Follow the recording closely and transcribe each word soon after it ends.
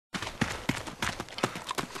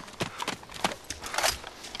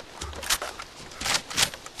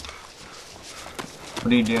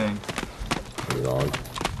What are you doing? Relog.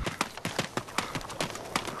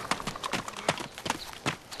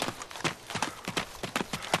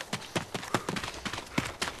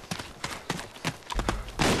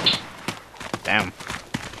 Damn.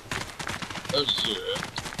 Oh,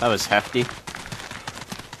 That was hefty.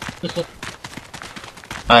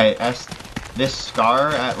 Alright, this scar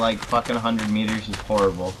at like fucking 100 meters is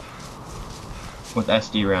horrible. With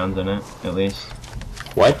SD rounds in it, at least.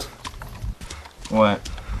 What? What?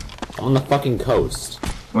 I'm on the fucking coast.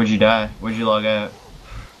 Where'd you die? Where'd you log out?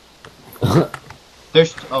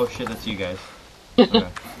 There's. Oh shit, that's you guys. Okay.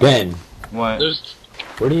 Ben, What?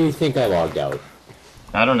 where do you think I logged out?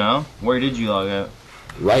 I don't know. Where did you log out?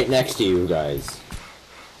 Right next to you guys.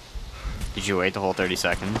 Did you wait the whole 30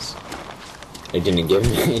 seconds? It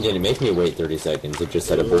didn't make me wait 30 seconds. It just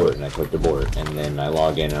said abort, and I clicked abort, and then I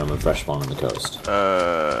log in, and I'm a fresh spawn on the coast.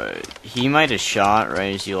 He might have shot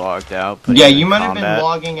right as you logged out. Yeah, you might have been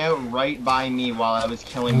logging out right by me while I was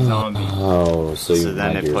killing zombies. Oh, so you. So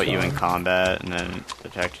then it put you in combat, and then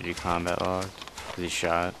detected you combat logged because he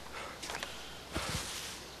shot.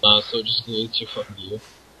 So it just deletes your fucking gear.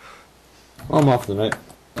 I'm off the night.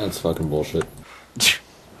 That's fucking bullshit.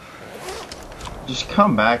 Just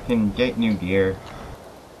come back and get new gear.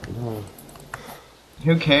 No.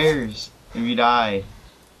 Who cares if you die?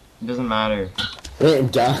 It doesn't matter. I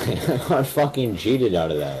didn't die. I got fucking cheated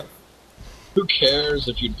out of that. Who cares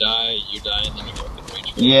if you die, and then you fucking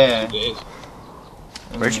reach Yeah. for 2 days.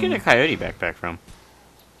 Where'd you get a coyote backpack from?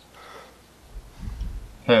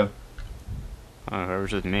 Who? Oh,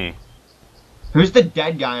 whoever's with me. Who's the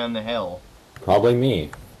dead guy on the hill? Probably me.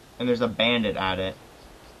 And there's a bandit at it.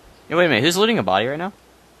 Yeah, wait a minute, who's looting a body right now?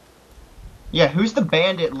 Yeah, who's the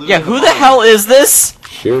bandit looting? Yeah, who the hell is this?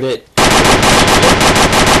 Shoot it.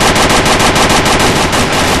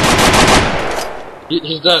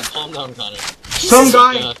 He's dead. Calm down, Connor. Some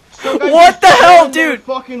guy What the hell, dude?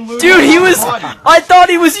 Dude, he was. I thought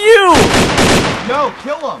he was you! No,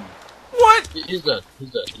 kill him! What? He's dead.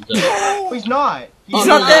 He's dead. No, he's not. He's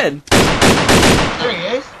not dead. There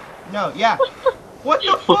he is. No, yeah. What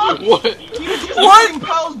the fuck? What? He was just What? looting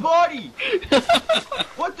Powell's body!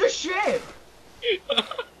 What the shit?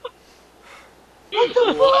 What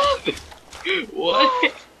the fuck?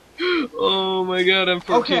 What? Oh my god, I'm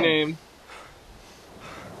 14 Okay. aim.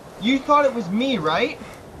 You thought it was me, right?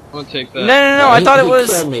 I'm gonna take No, that. no, no, I thought it He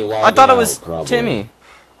was. killed me I thought it logging was out, probably. Timmy.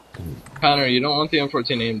 Connor, you don't want the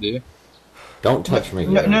M14 aim, do you? Don't touch me.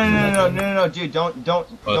 No, dude,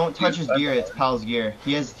 don't touch his gear. It's Powell's gear.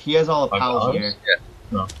 He has all of Powell's gear. Yeah.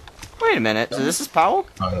 No. Wait a minute, so this is Powell?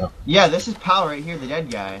 Oh, no. Yeah, this is Powell right here, the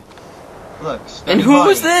dead guy. Look. And steady who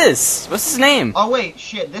was body. this? What's his name? Oh wait,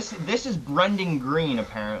 shit. This is Brendan Green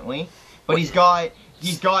apparently, but he's got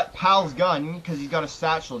Powell's gun because he's got a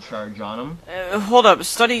satchel charge on him. Hold up,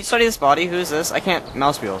 study this body. Who is this? I can't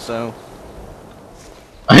mouse wheel, so.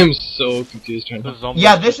 I'm so confused right now.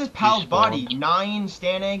 Yeah, this is Powell's body. 9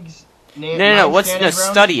 stan eggs. No. What's the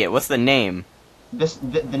study it? What's the name?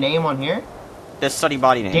 The name on here? The study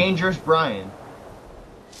body name. Dangerous Brian.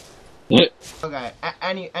 Okay.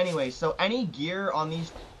 Anyway, so any gear on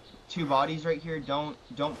these 2 bodies right here, don't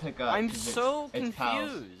pick up. I'm 'cause so it's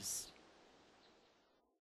Powell's. confused.